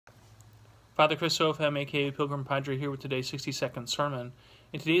Father Chris Sofem, aka Pilgrim Padre, here with today's 60-second sermon.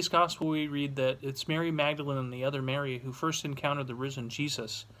 In today's gospel, we read that it's Mary Magdalene and the other Mary who first encountered the risen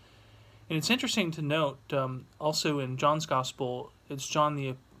Jesus. And it's interesting to note, also in John's gospel, it's John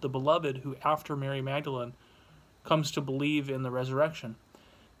the beloved who, after Mary Magdalene, comes to believe in the resurrection.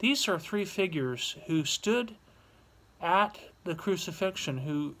 These are three figures who stood at the crucifixion,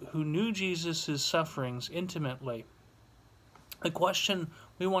 who knew Jesus' sufferings intimately. The question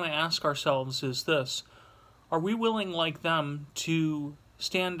we want to ask ourselves is this: are we willing, like them, to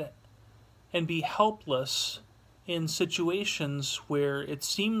stand and be helpless in situations where it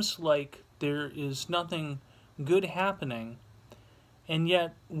seems like there is nothing good happening, and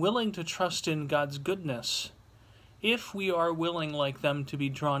yet willing to trust in God's goodness? If we are willing, like them, to be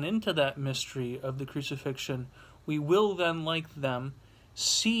drawn into that mystery of the crucifixion, we will then, like them,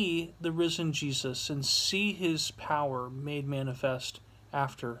 see the risen Jesus and see his power made manifest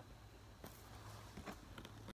after